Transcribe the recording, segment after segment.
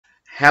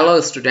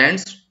Hello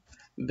students,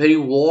 very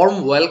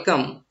warm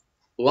welcome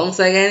once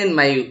again in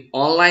my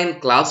online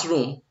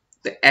classroom,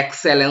 the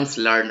Excellence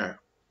Learner.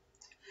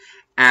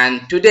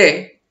 And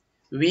today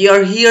we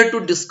are here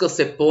to discuss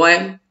a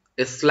poem,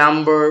 A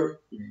Slumber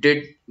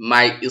Did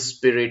My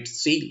Spirit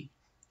Seal.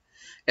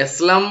 A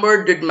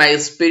Slumber Did My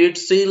Spirit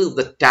Seal is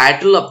the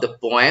title of the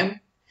poem,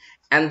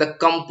 and the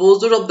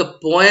composer of the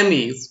poem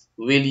is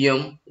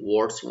William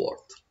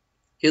Wordsworth.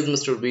 Here's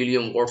Mr.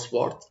 William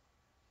Wordsworth,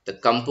 the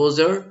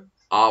composer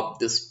of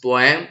this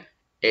poem.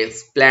 A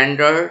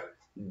splendor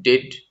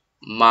did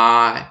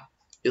my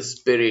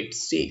spirit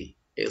seal.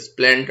 A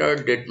splendor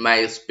did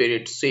my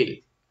spirit seal.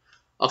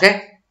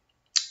 Okay,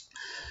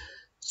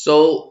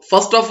 so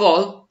first of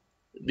all,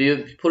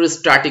 before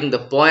starting the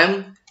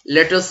poem,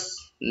 let us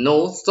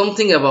know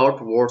something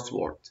about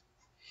Wordsworth.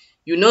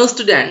 You know,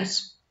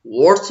 students,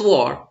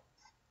 Wordsworth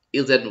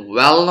is a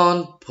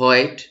well-known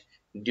poet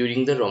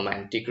during the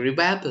Romantic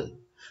Revival.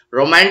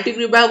 Romantic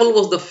Revival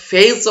was the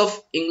phase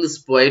of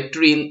English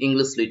poetry in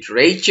English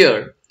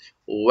literature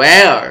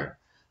where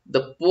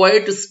the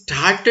poet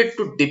started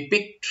to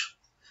depict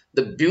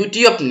the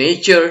beauty of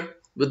nature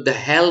with the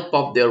help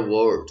of their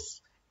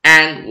words.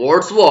 And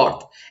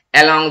Wordsworth,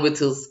 along with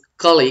his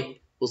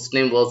colleague whose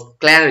name was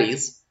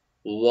Clarice,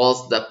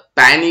 was the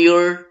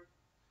pioneer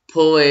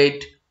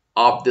poet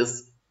of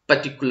this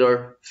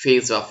particular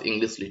phase of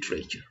English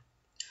literature.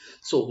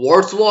 So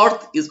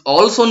Wordsworth is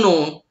also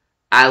known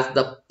as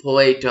the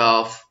poet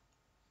of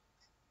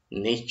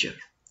nature.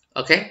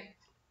 Okay.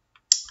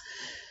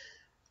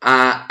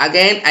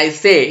 Again, I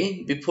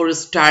say before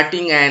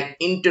starting and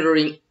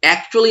entering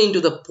actually into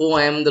the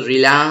poem, the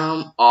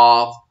realm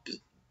of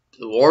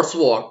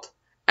Wordsworth,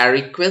 I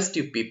request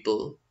you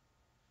people,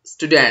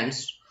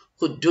 students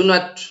who do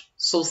not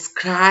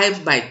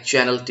subscribe my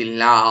channel till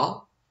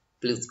now,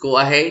 please go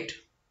ahead,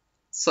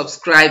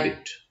 subscribe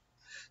it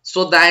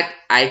so that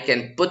I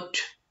can put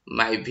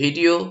my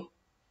video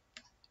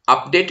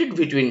updated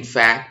between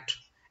fact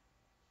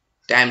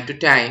time to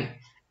time,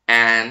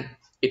 and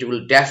it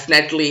will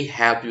definitely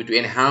help you to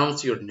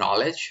enhance your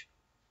knowledge.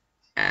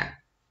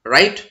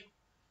 Right?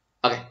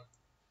 Okay,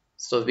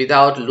 so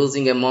without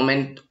losing a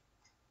moment,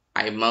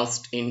 I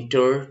must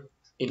enter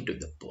into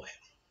the poem.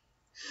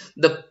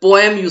 The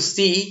poem, you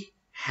see,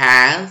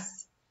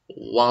 has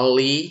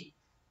only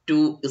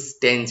two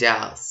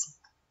stanzas.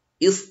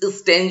 Each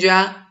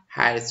stanza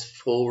has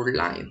 4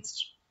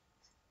 lines,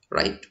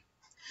 right?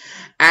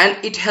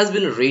 And it has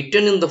been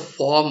written in the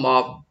form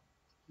of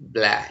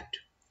ballad.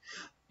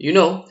 You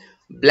know,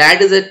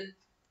 ballad is a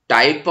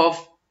type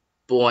of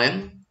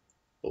poem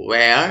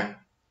where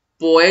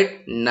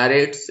poet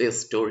narrates a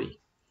story.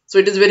 So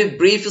it is a very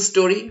brief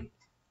story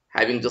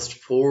having just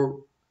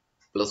 4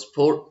 plus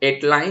 4,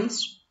 8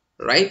 lines,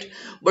 right?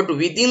 But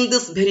within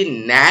this very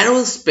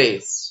narrow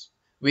space,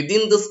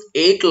 within this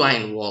 8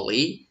 line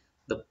only,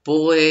 the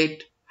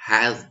poet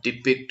has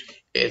depicted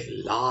a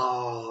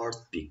large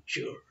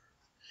picture.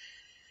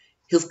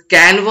 His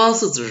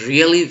canvas is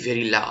really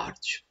very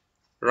large,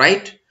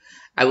 right?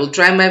 I will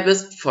try my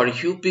best for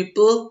you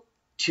people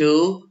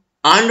to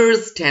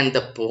understand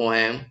the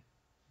poem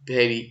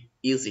very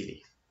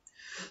easily.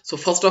 So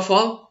first of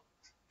all,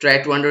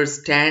 try to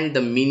understand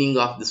the meaning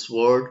of this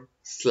word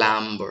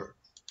slumber.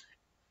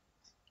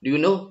 Do you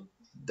know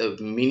the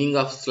meaning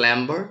of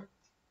slumber?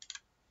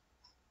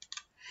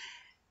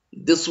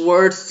 This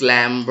word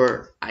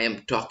slumber I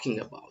am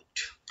talking about.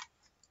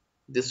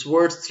 This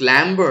word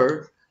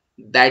slumber,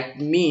 that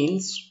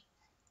means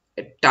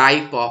a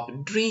type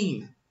of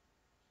dream.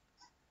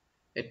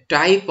 A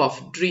type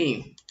of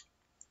dream,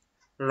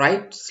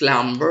 right?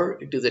 Slumber,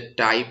 it is a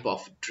type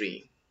of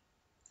dream.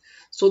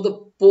 So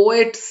the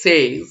poet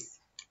says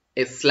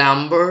a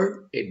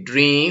slumber, a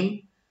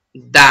dream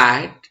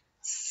that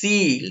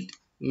sealed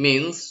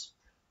means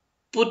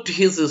put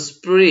his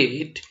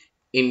spirit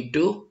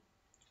into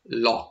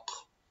lock,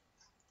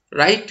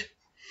 right?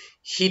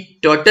 He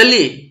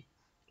totally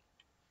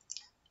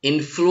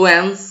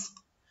influenced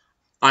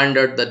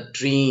under the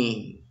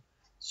dream.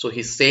 So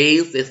he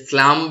says a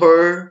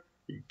slumber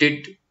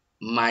did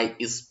my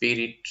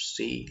spirit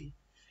seal.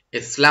 A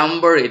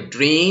slumber, a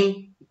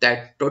dream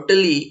that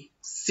totally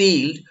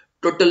sealed,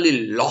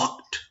 totally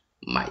locked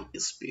my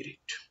spirit,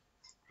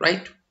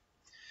 right?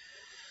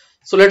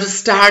 So let us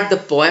start the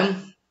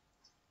poem.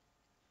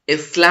 A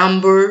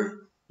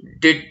slumber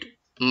did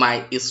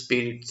my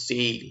spirit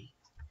seal.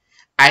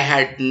 I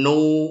had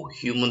no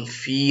human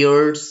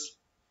fears.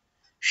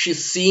 She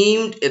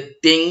seemed a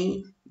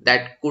thing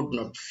that could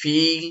not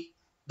feel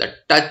the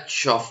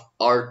touch of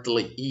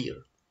earthly ear.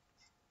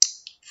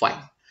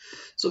 Fine.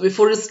 So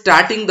before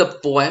starting the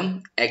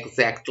poem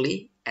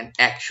exactly and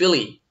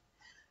actually,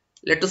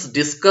 let us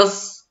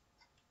discuss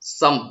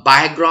some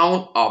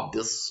background of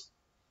this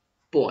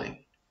poem.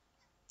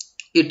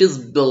 It is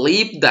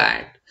believed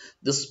that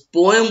this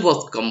poem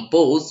was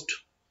composed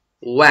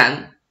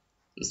when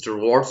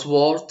Mr.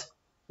 Wordsworth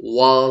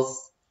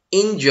was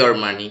in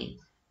Germany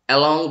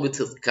along with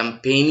his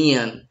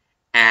companion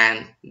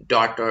and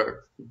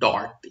daughter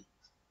Dorothy.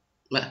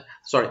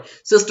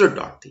 Sister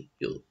Dorothy,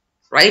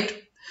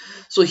 right?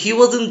 So he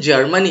was in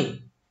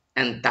Germany,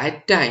 and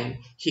that time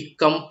he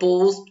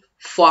composed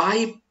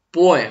 5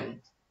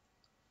 poems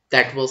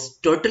that was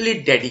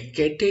totally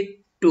dedicated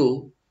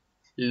to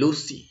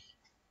Lucy.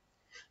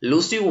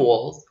 Lucy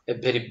was a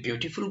very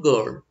beautiful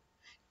girl.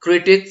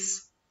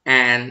 Critics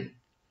and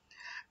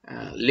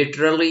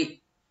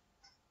literally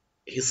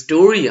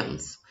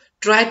historians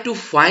tried to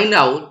find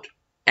out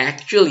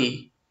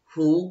actually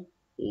who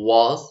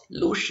was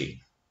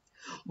Lucy,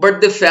 but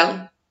they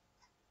failed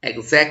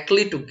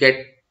exactly to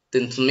get the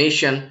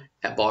information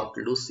about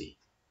Lucy.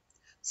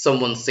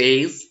 Someone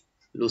says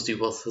Lucy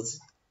was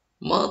his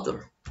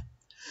mother.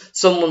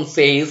 Someone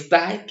says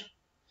that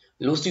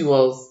Lucy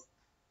was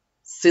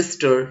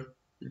sister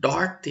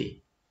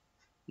Dorothy.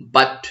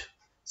 But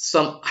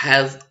some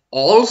has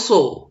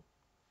also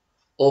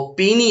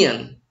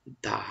opinion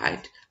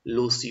that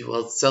Lucy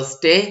was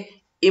just a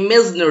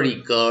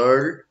imaginary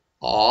girl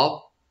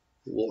of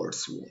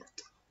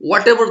Wordsworth.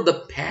 Whatever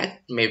the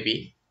fact may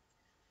be,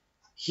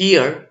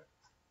 here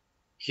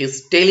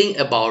he's telling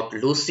about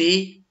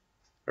Lucy,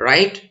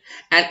 right?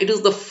 And it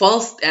is the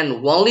first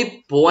and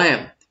only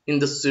poem in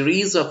the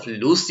series of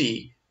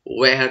Lucy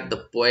where the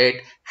poet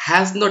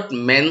has not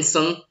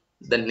mentioned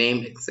the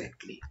name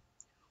exactly,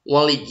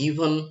 only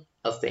given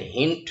us a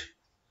hint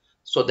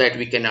so that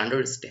we can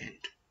understand.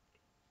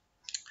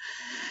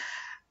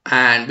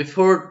 And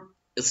before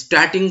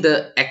starting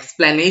the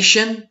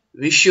explanation,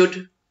 we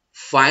should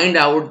find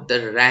out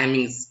the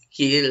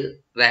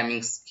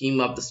rhyming scheme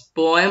of this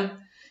poem.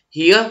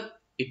 Here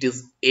it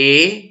is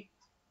A,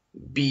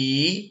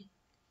 B,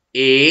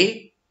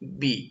 A,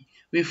 B.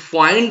 We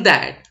find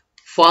that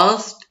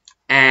first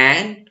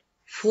and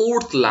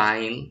fourth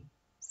line,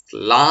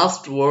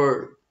 last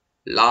word,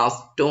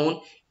 last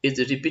tone is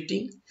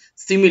repeating.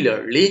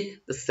 Similarly,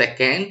 the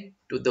second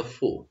to the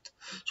fourth.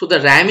 So the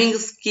rhyming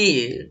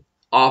scale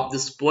of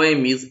this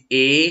poem is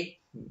A,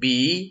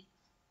 B,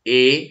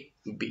 A,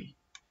 B.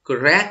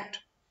 Correct?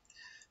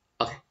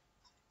 Okay.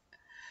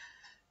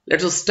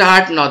 Let us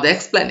start now the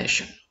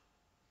explanation.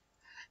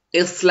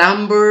 A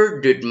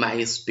slumber did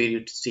my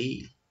spirit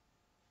see.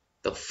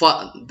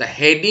 The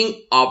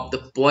heading of the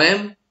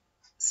poem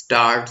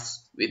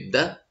starts with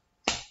the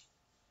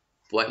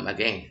poem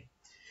again.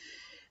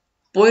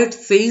 Poet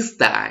says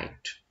that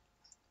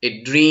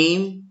a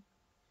dream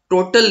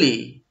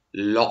totally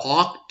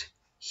locked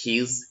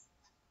his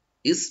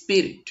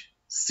spirit,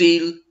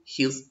 sealed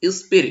his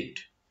spirit.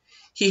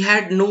 He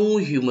had no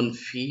human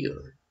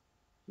fear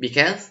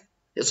because,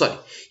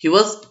 he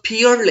was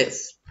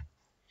fearless.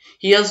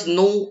 He has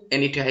no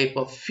any type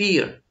of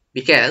fear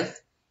because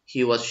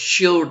he was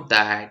sure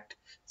that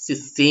she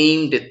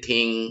seemed a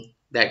thing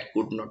that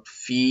could not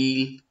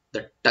feel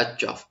the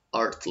touch of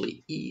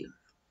earthly ear.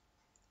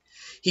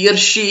 Here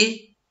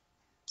she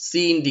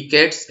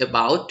indicates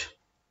about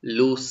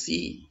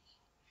Lucy.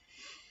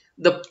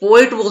 The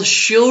poet was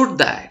sure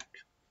that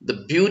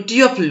the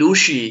beauty of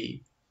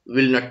Lucy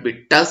will not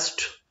be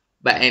touched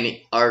by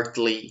any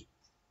earthly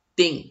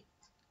thing.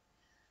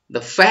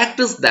 The fact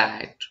is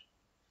that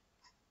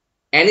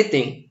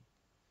anything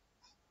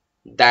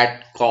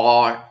that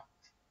caught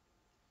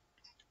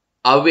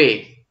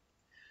away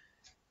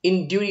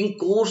in during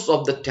course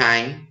of the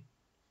time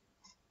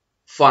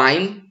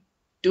fine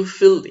to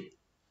filthy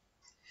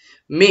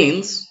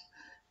means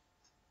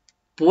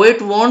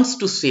poet wants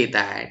to say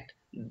that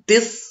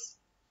this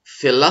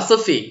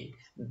philosophy,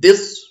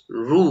 this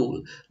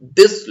rule,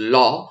 this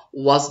law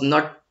was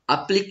not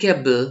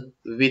applicable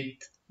with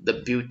the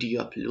beauty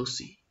of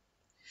Lucy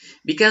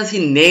because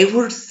he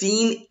never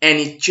seen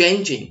any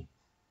changing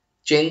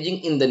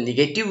in the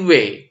negative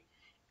way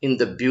in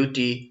the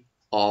beauty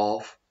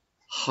of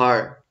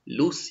her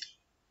Lucy.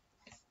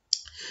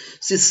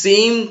 She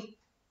seemed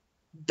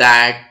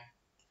that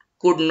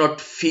could not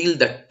feel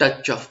the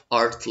touch of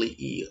earthly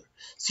ear.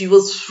 She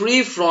was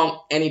free from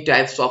any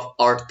types of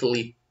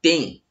earthly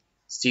thing.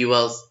 She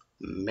was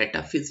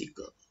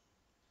metaphysical.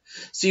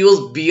 She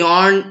was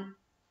beyond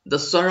the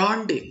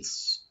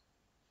surroundings.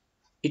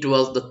 It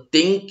was the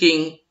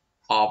thinking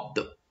of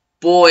the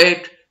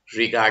poet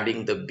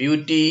regarding the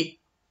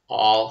beauty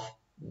of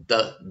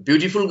the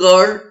beautiful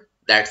girl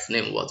that's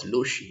name was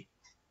Lucy.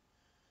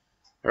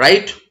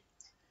 Right?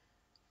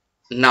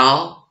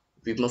 Now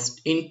we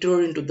must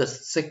enter into the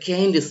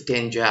second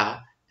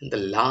stanza and the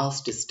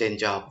last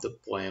stanza of the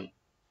poem.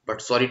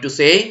 But sorry to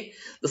say,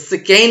 the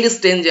second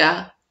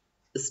stanza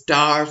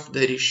starts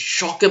very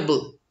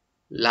shockable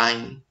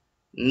line.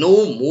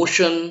 No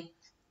motion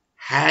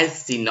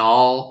has she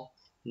now,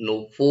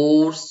 no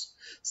force.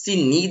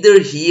 She neither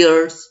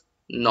hears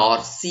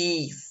nor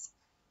sees.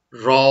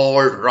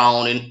 Rolled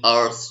round in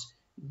earth's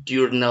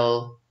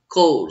diurnal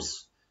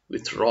course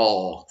with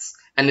rocks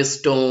and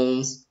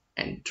stones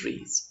and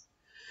trees.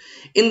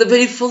 In the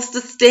very first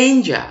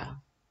stanza,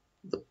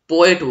 the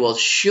poet was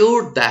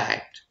sure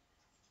that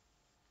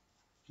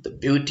the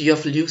beauty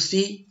of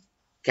Lucy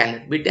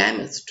cannot be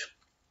damaged,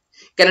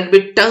 cannot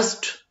be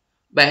touched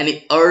by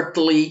any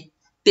earthly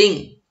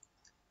thing.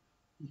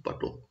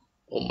 But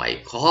oh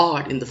my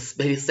God, in the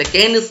very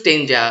second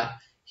stanza,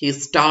 he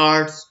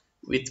starts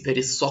with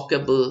very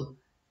shockable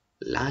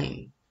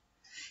line.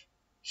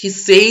 He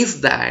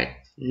says that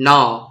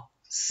now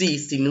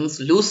she means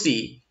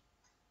Lucy,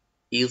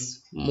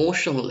 is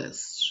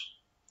motionless.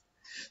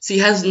 She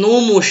has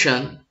no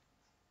motion.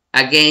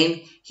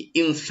 Again, he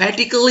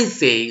emphatically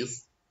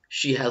says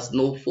she has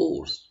no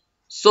force.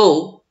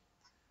 So,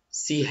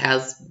 she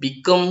has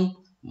become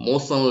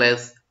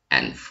motionless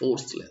and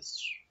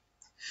forceless.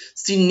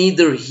 She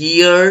neither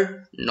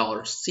hear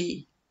nor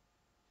see.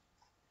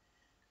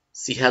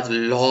 She has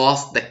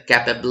lost the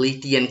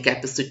capability and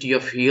capacity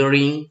of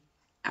hearing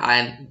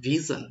and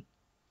vision.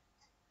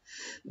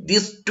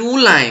 These two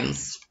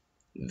lines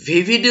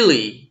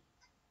vividly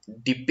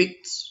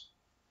depicts,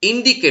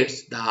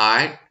 indicates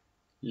that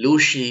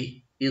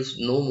Lucy is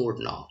no more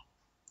now.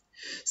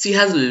 She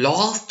has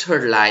lost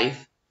her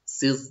life.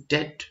 She is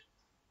dead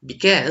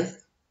because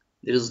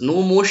there is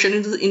no motion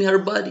in her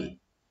body.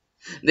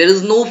 There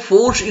is no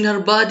force in her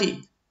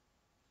body.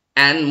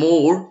 And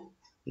more,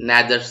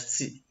 neither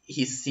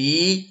he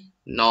see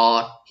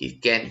nor he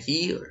can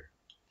hear.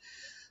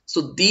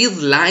 So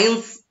these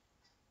lines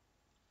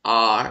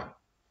are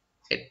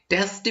a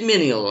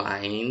testimonial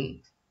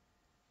line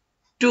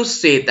to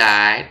say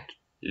that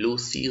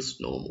Lucy is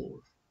no more.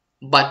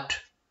 But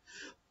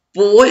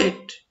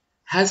poet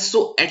has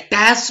so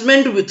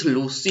attachment with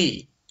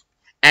Lucy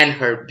and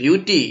her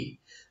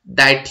beauty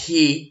that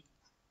he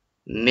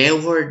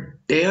never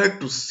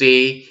dared to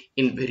say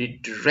in very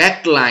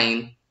direct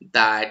line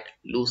that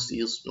Lucy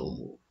is no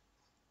more.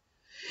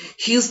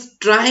 He is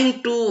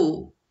trying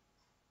to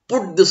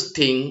put this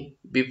thing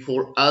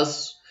before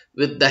us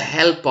with the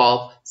help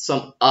of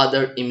some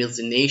other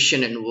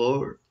imagination and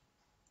word.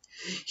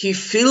 He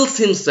feels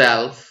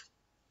himself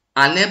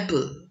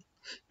unable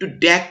to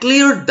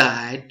declare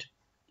that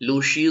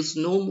Lucy is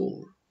no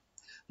more.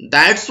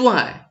 That's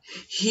why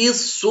he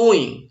is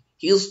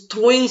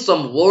throwing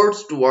some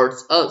words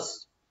towards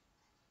us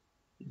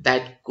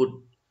that could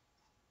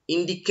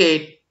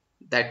indicate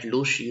that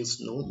Lucy is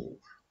no more.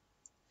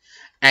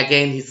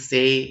 Again he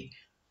say,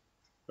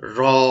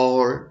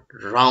 roar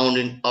round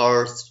in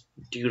earth's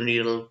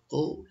diurnal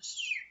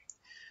course.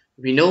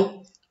 We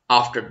know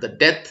after the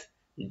death,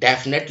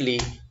 definitely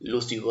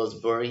Lucy was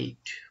buried.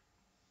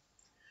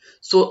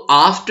 So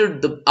after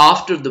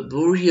the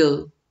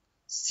burial,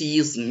 she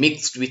is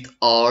mixed with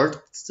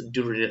earth,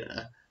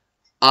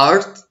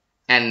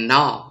 and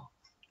now,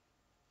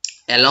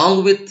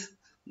 along with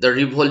the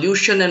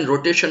revolution and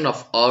rotation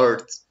of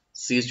earth,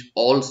 she is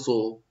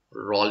also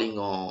rolling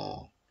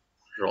on,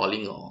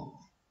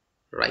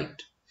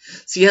 right?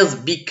 She has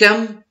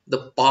become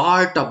the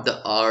part of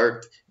the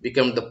earth,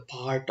 become the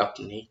part of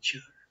nature,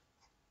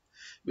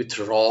 with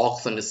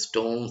rocks and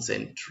stones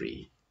and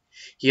tree.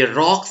 Here,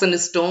 rocks and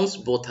stones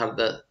both are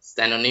the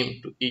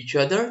synonym to each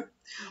other,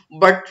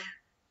 but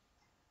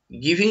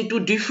giving two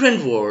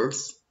different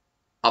words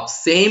of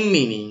same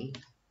meaning.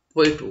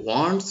 Poet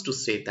wants to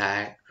say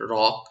that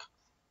rock,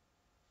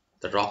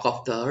 the rock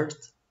of the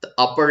earth, the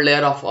upper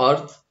layer of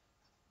earth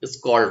is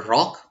called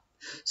rock.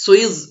 So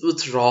is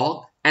with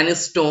rock and a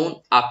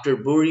stone after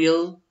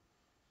burial.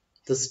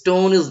 The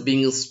stone is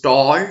being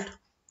installed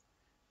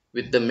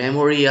with the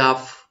memory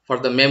of for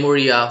the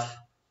memory of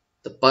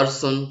the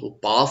person who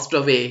passed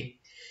away.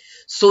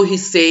 So he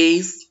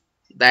says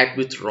that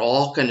with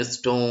rock and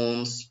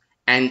stones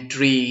and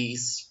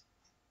trees,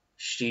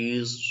 she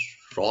is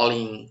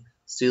rolling,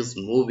 she is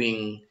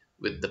moving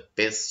with the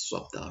pace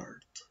of the earth.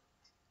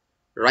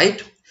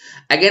 Right?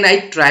 Again,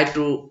 I try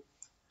to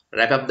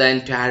wrap up the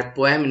entire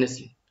poem in a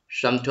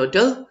sum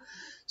total.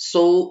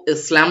 So, a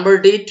slumber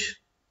did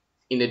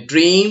in a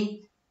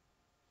dream,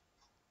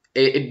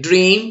 a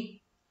dream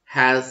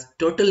has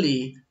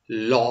totally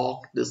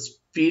locked the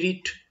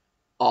spirit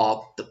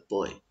of the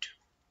poet.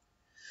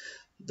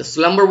 The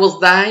slumber was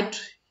that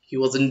he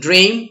was in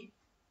dream,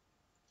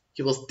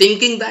 he was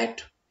thinking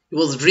that, he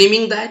was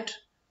dreaming that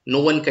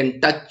no one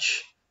can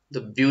touch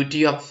the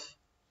beauty of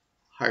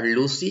her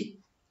Lucy.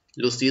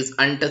 Lucy is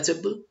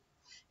untouchable.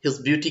 His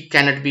beauty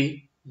cannot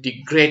be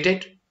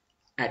degraded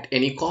at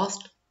any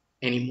cost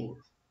anymore.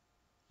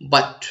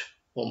 But,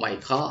 oh my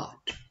God,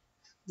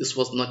 this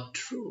was not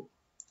true.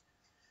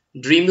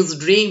 Dream is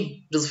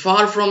dream, it is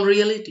far from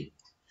reality.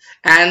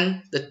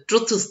 And the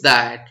truth is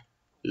that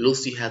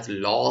Lucy has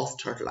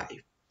lost her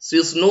life. She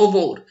is no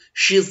more.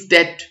 She is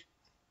dead.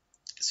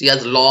 She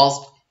has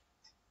lost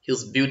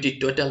his beauty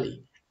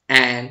totally.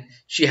 And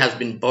she has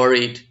been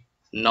buried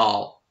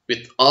now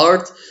with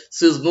earth.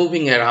 She is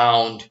moving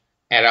around,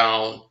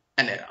 around,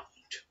 and around.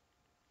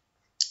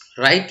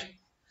 Right?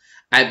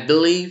 I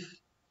believe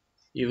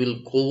you will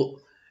go.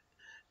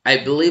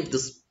 I believe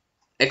this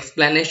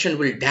explanation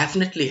will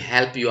definitely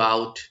help you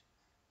out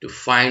to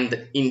find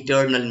the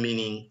internal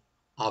meaning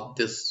of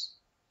this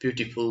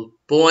beautiful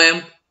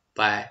poem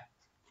by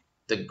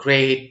the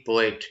great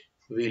poet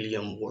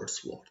William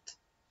Wordsworth.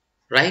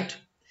 Right?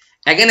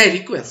 Again, I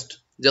request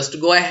just to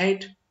go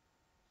ahead,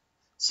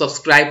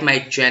 subscribe my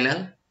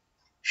channel,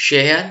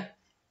 share,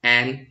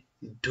 and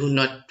do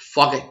not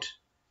forget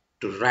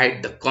to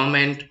write the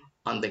comment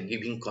on the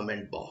giving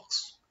comment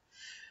box.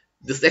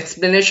 This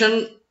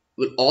explanation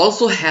will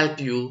also help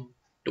you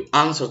to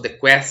answer the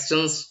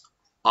questions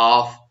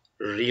of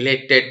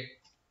related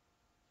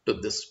to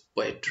this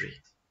poetry.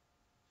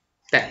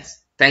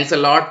 Thanks. Thanks a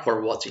lot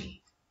for watching.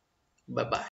 Bye bye.